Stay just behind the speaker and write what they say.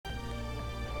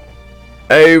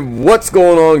Hey, what's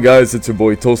going on, guys? It's your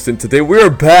boy Toastin. Today we are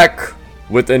back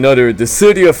with another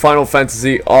Dissidia Final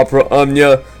Fantasy Opera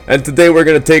Omnia, and today we're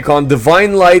gonna take on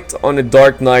Divine Light on a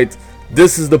Dark Knight.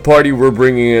 This is the party we're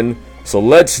bringing in, so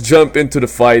let's jump into the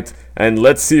fight and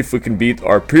let's see if we can beat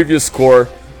our previous score.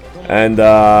 And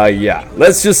yeah,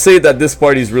 let's just say that this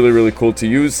party is really cool to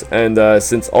use, and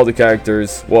since all the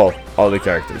characters,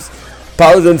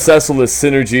 Paladin Cecil is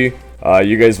synergy.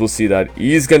 You guys will see that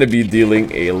he's gonna be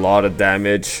dealing a lot of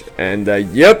damage, and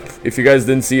yep, if you guys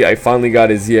didn't see, I finally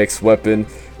got his EX weapon,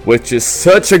 which is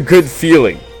such a good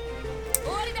feeling.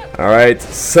 Alright,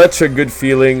 such a good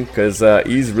feeling, because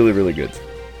he's really good.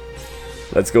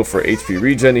 Let's go for HP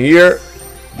regen here,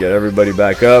 get everybody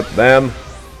back up, bam.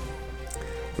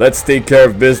 Let's take care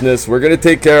of business. We're gonna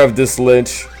take care of this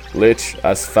Lich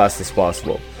as fast as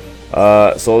possible.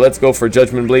 So let's go for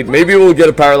Judgment Blade. Maybe we'll get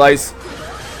a Paralyze,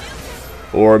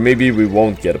 or maybe we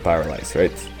won't get a Paralyze,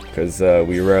 right? Because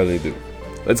we rarely do.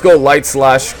 Let's go Light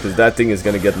Slash, because that thing is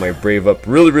going to get my Brave up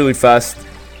really fast.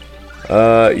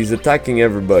 He's attacking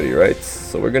everybody, right?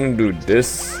 So we're going to do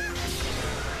this.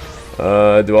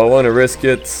 Do I want to risk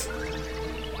it?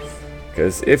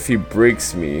 Because if he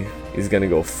breaks me, he's going to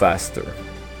go faster.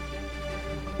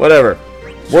 Whatever.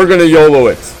 We're going to YOLO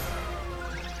it.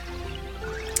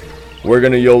 We're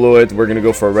going to YOLO it. We're going to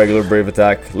go for a regular Brave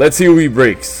attack. Let's see who he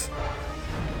breaks.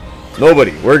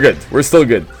 Nobody. We're good. We're still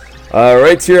good.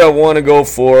 Right here, I want to go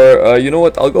for, you know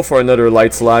what? I'll go for another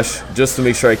Light Slash, just to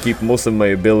make sure I keep most of my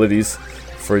abilities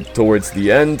for towards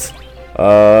the end.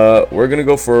 We're going to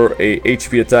go for a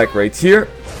HP attack right here.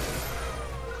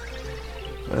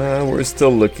 We're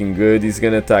still looking good. He's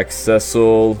going to attack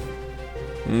Cecil.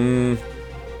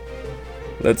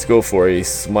 Let's go for a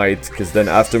Smite, because then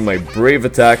after my Brave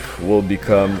attack will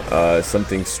become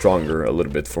something stronger a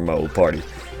little bit for my old party.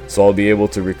 So I'll be able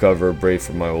to recover Brave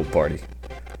from my old party.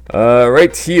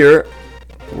 Right here,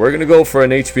 we're going to go for an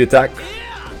HP attack.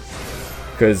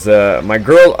 Because my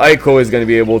girl Eiko is going to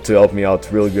be able to help me out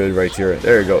real good right here.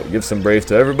 There you go. Give some Brave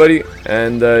to everybody.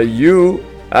 And you,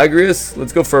 Agrias,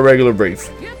 let's go for a regular Brave.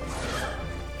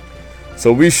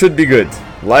 So we should be good.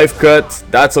 Life cut,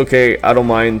 that's okay. I don't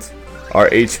mind. Our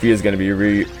HP is going to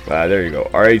be there you go.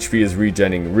 Our HP is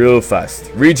regenning real fast.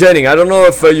 Regenning, I don't know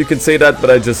if you can say that, but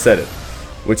I just said it.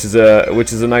 Which is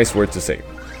a nice word to say.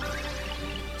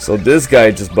 So this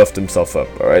guy just buffed himself up.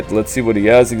 Alright, let's see what he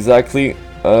has exactly.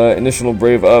 Initial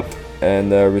Brave up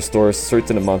and restores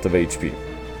certain amount of HP.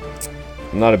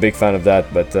 I'm not a big fan of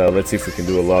that, but let's see if we can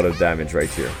do a lot of damage right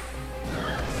here.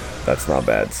 That's not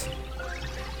bad.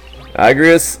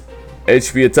 Agrias,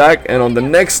 HP attack, and on the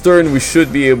next turn we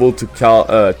should be able to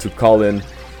call in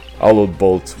Hallowed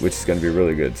Bolt, which is going to be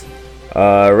really good.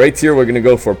 Right here we're going to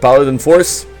go for Paladin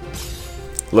Force.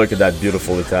 Look at that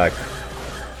beautiful attack.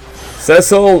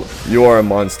 Cecil, you are a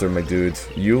monster, my dude.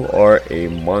 You are a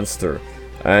monster.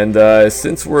 And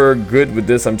since we're good with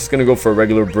this, I'm just going to go for a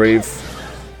regular Brave.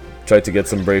 Try to get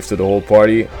some Brave to the whole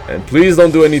party. And please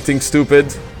don't do anything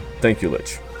stupid. Thank you,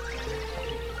 Lich.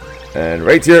 And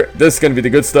right here, this is going to be the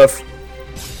good stuff.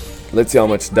 Let's see how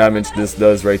much damage this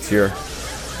does right here.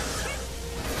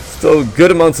 Still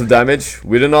good amounts of damage.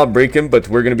 We did not break him, but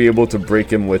we're going to be able to break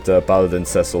him with Paladin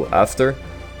Cecil after.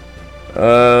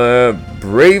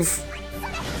 Brave,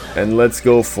 and let's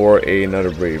go for another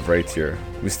Brave right here.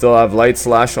 We still have Light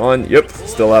Slash on. Yep,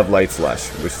 still have Light Slash,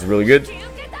 which is really good.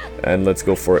 And let's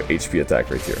go for HP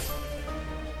attack right here.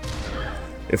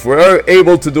 If we're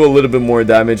able to do a little bit more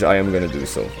damage, I am gonna do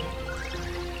so.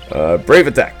 Brave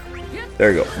attack.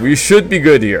 There you go. We should be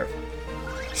good here.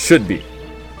 Should be.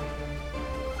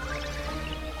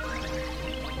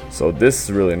 So this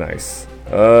is really nice.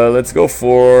 Let's go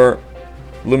for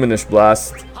Luminous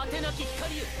Blast.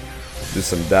 Do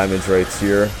some damage right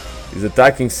here. He's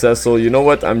attacking Cecil. You know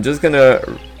what? I'm just gonna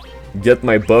get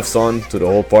my buffs on to the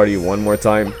whole party one more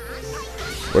time.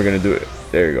 We're gonna do it.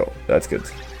 There you go. That's good.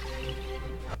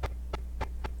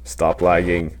 Stop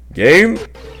lagging. Game,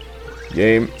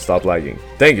 stop lagging.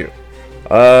 Thank you.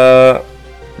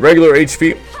 Regular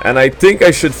HP. And I think I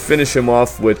should finish him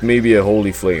off with maybe a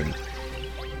Holy Flame.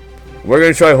 We're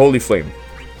gonna try Holy Flame.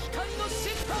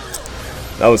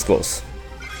 That was close.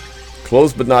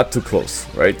 Close, but not too close,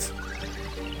 right?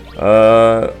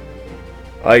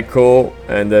 Eiko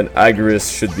and then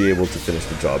Agrias should be able to finish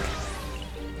the job.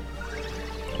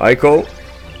 Eiko,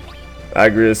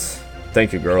 Agrias,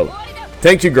 thank you, girl.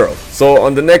 Thank you, girl. So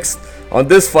on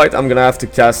this fight, I'm gonna have to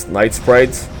cast Night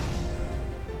Sprite.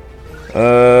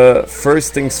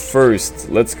 First things first,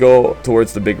 let's go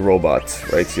towards the big robot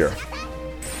right here.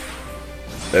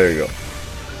 There you go.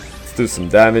 Let's do some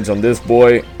damage on this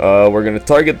boy. We're gonna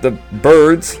target the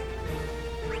birds.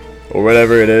 or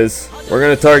whatever it is. We're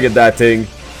gonna target that thing.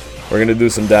 We're gonna do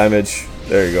some damage.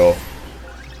 There you go.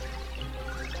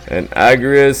 And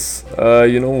Agrias,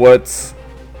 you know what?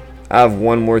 I have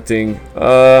one more thing.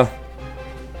 No,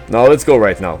 let's go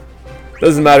right now.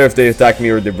 Doesn't matter if they attack me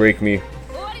or they break me.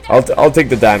 I'll take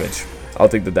the damage. I'll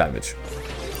take the damage.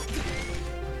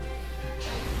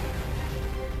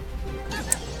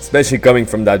 Especially coming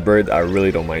from that bird, I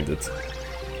really don't mind it.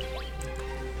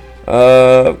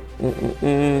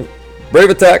 Brave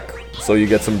attack, so you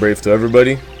get some brave to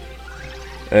everybody.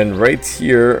 And right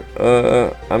here,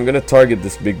 I'm gonna target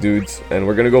this big dude, and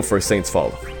we're gonna go for a Saint's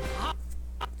Fall.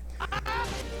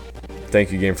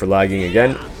 Thank you, game, for lagging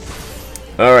again.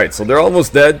 Alright, so they're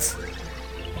almost dead.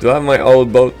 Do I have my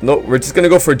old boat? No, we're just gonna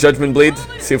go for a Judgment Blade.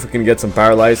 See if we can get some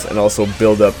Paralyze and also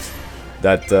build up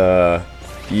that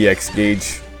EX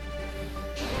gauge.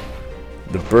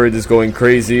 The bird is going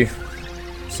crazy.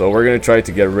 So we're gonna try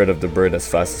to get rid of the bird as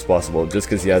fast as possible, just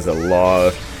because he has a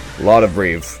lot of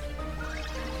brave.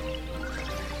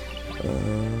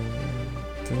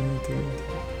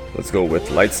 Let's go with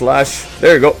Light Slash.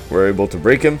 There you go. We're able to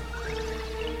break him.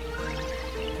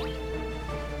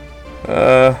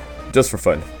 Just for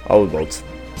fun. I'll vote.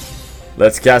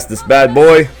 Let's cast this bad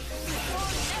boy.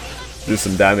 Do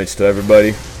some damage to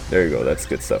everybody. There you go. That's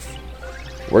good stuff.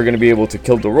 We're gonna be able to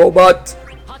kill the robot.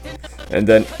 And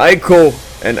then Eiko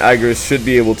and Agrias should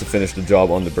be able to finish the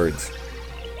job on the birds.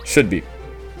 Should be.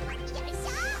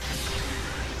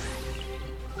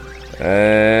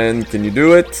 And can you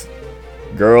do it?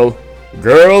 Girl.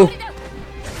 Girl.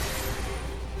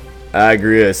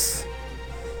 Agrias.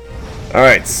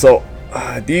 Alright, so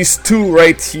these two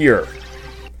right here.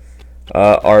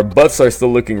 Our buffs are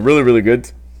still looking really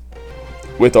good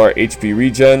with our HP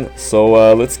regen.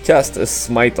 So let's cast a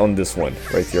smite on this one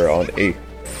right here on A.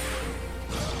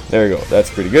 There you go, that's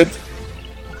pretty good.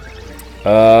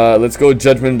 Let's go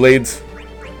Judgment Blades.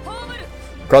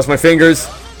 Cross my fingers.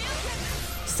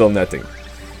 Still nothing.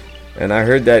 And I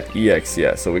heard that EX,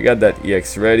 yeah, so we got that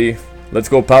EX ready. Let's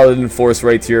go Paladin Force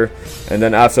right here. And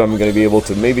then after, I'm going to be able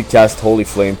to maybe cast Holy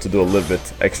Flame to do a little bit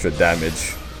extra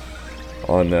damage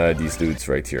on these dudes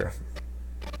right here.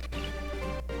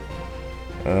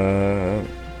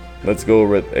 Let's go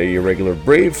with a regular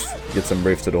Brave. Get some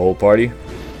Brave to the whole party.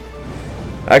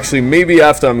 Actually, maybe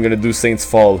after I'm going to do Saint's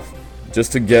Fall,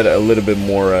 just to get a little bit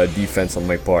more defense on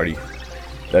my party.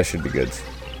 That should be good.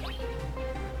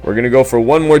 We're going to go for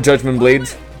one more Judgment Blade,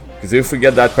 because if we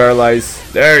get that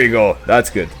Paralyze, there you go, that's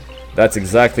good. That's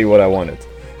exactly what I wanted.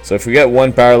 So if we get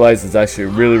one Paralyze, it's actually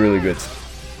really good.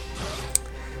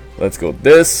 Let's go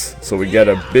this, so we get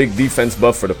a big defense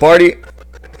buff for the party.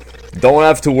 Don't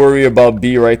have to worry about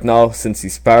B right now, since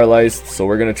he's paralyzed, so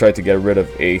we're going to try to get rid of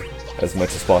A as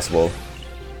much as possible.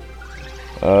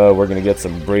 We're gonna get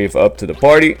some Brave up to the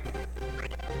party.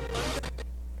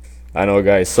 I know,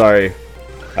 guys, sorry.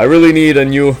 I really need a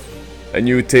new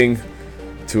thing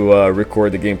to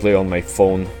record the gameplay on my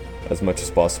phone as much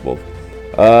as possible.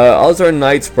 How's our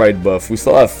Night Sprite buff? We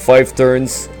still have 5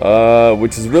 turns,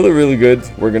 which is really good.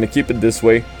 We're gonna keep it this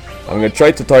way. I'm gonna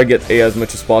try to target A as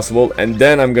much as possible, and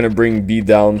then I'm gonna bring B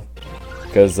down,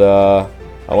 because I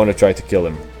want to try to kill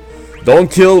him. Don't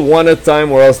kill one at a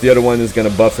time, or else the other one is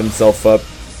gonna buff himself up,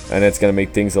 and it's gonna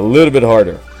make things a little bit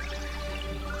harder.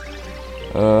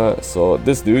 So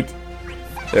this dude,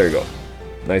 there you go.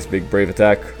 Nice big Brave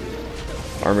attack.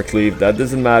 Armor Cleave, that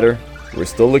doesn't matter. We're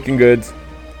still looking good.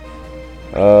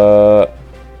 I'm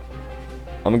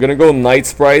gonna go Night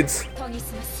Sprite.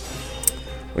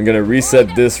 I'm gonna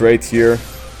reset this right here,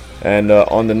 and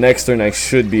on the next turn I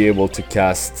should be able to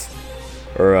cast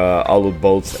or Alud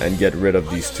Bolts and get rid of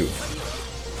these two.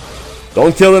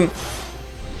 Don't kill him.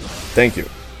 Thank you.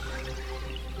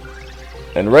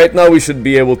 And right now we should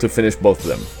be able to finish both of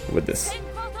them with this.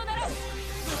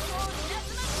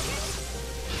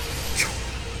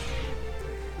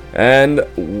 And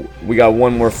we got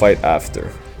one more fight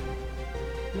after.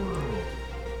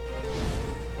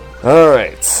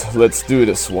 Alright, let's do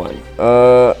this one.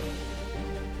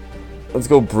 Let's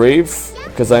go Brave,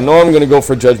 because I know I'm going to go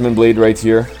for Judgment Blade right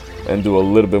here and do a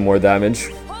little bit more damage.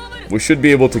 We should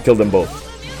be able to kill them both.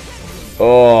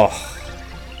 Oh,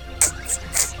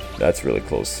 that's really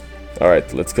close.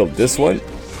 Alright, let's kill this one.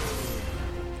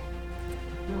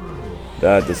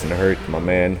 That doesn't hurt, my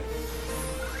man.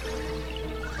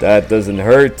 That doesn't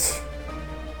hurt.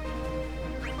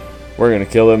 We're gonna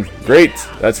kill him. Great,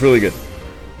 that's really good.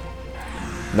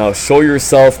 Now show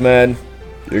yourself, man.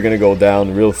 You're gonna go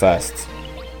down real fast.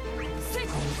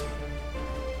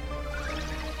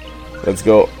 Let's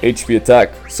go HP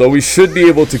attack. So we should be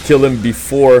able to kill him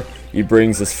before he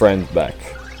brings his friend back.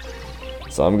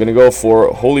 So I'm gonna go for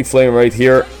Holy Flame right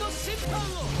here.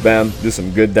 Bam, do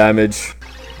some good damage.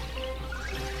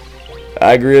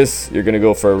 Agrias, you're gonna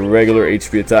go for a regular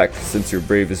HP attack since your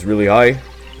Brave is really high.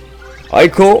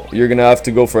 Eiko, you're gonna have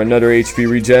to go for another HP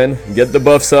regen. Get the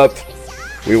buffs up.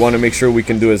 We want to make sure we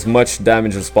can do as much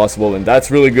damage as possible, and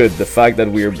that's really good. The fact that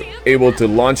we are able to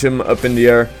launch him up in the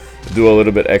air, do a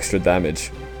little bit extra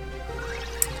damage.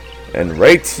 And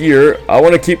right here, I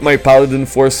want to keep my Paladin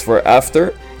Force for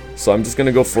after. So I'm just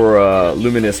gonna go for a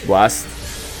Luminous Blast.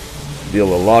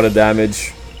 Deal a lot of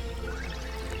damage.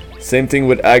 Same thing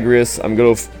with Agrias. I'm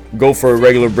gonna go for a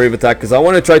regular Brave attack because I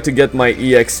want to try to get my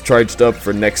EX charged up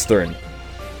for next turn.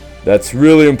 That's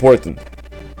really important.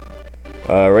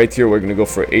 Right here, we're gonna go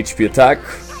for HP attack,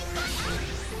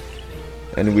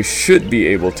 and we should be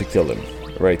able to kill him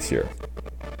right here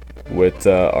with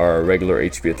our regular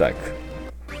HP attack.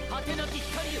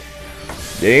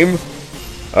 Game.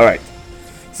 All right.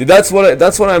 See, that's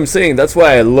what I'm saying. That's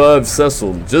why I love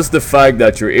Cecil. Just the fact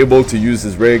that you're able to use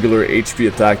his regular HP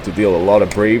attack to deal a lot of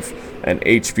Brave and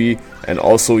HP, and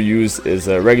also use his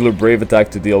regular Brave attack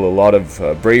to deal a lot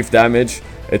of Brave damage.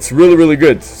 It's really, really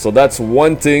good. So that's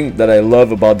one thing that I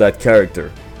love about that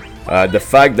character. The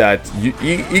fact that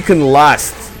he can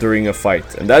last during a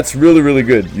fight, and that's really, really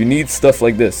good. You need stuff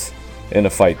like this in a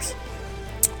fight.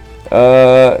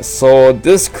 So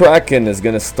this Kraken is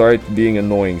gonna start being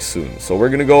annoying soon. So we're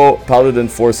gonna go Paladin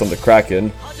Force on the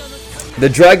Kraken. The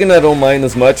Dragon I don't mind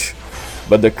as much,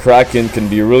 but the Kraken can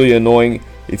be really annoying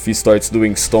if he starts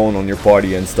doing stone on your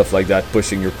party and stuff like that,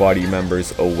 pushing your party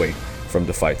members away from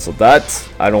the fight. So that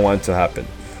I don't want to happen.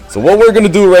 So what we're gonna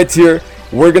do right here,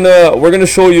 we're gonna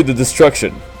show you the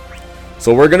destruction.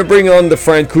 So we're gonna bring on the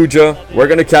Frined Kuja, we're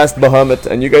gonna cast Bahamut,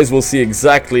 and you guys will see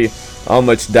exactly how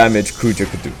much damage Kuja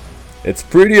could do. It's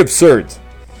pretty absurd.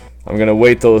 I'm gonna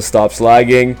wait till it stops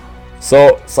lagging.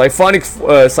 So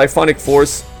Siphonic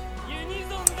Force,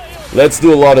 let's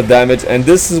do a lot of damage, and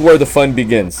this is where the fun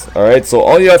begins. Alright, so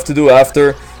all you have to do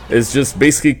after is just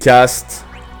basically cast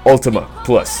Ultima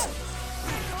Plus.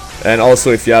 And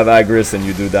also, if you have Agrias and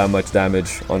you do that much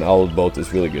damage on Owl Bolt,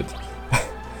 is really good.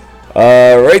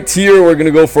 Right here, we're gonna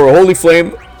go for a Holy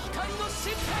Flame.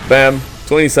 Bam,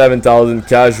 27,000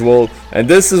 casual, and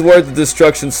this is where the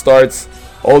destruction starts.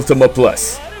 Ultima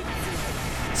Plus.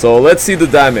 So let's see the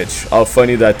damage. How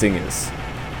funny that thing is.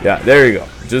 Yeah, there you go.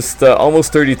 Just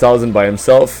almost 30,000 by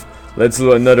himself. Let's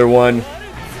do another one.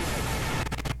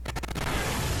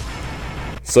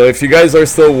 So if you guys are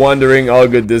still wondering how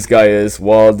good this guy is,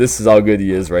 well, this is how good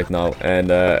he is right now.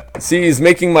 And see, he's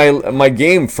making my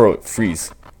game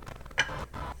freeze.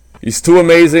 He's too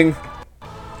amazing.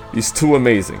 He's too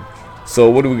amazing. So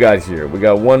what do we got here? We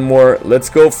got one more. Let's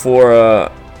go for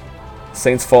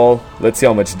Saints Fall. Let's see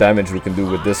how much damage we can do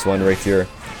with this one right here.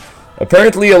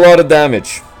 Apparently a lot of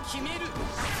damage.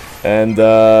 And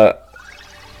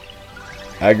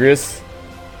Agrias.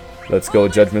 Let's go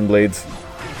Judgment Blade.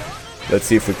 Let's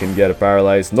see if we can get a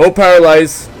Paralyze. No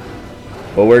Paralyze.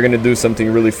 But we're going to do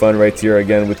something really fun right here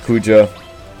again with Kuja.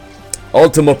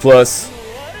 Ultima Plus.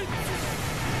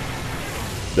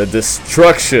 The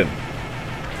Destruction.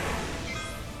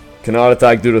 Cannot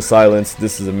attack due to silence.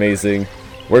 This is amazing.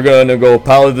 We're going to go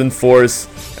Paladin Force.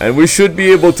 And we should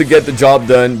be able to get the job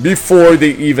done before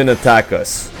they even attack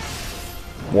us.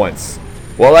 Once.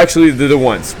 Well, actually, they did it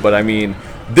once. But I mean,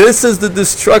 this is the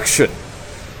Destruction.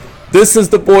 This is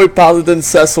the boy Paladin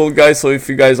Cecil, guys. So if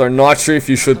you guys are not sure if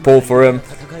you should pull for him,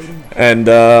 and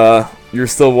you're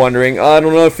still wondering, I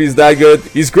don't know if he's that good,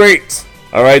 he's great.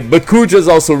 Alright, but Kuja is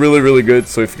also really, really good.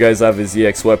 So if you guys have his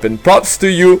EX weapon, props to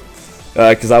you,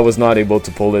 because I was not able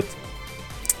to pull it.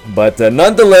 But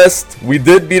nonetheless, we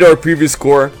did beat our previous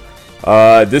score.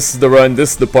 This is the run,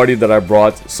 this is the party that I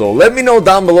brought. So let me know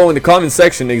down below in the comment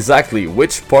section exactly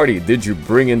which party did you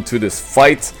bring into this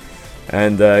fight.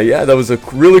 And yeah, that was a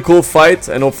really cool fight,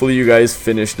 and hopefully you guys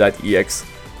finished that EX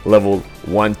level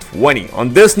 120.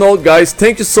 On this note, guys,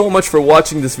 thank you so much for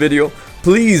watching this video.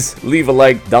 Please leave a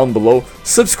like down below,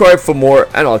 subscribe for more,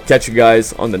 and I'll catch you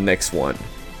guys on the next one.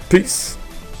 Peace.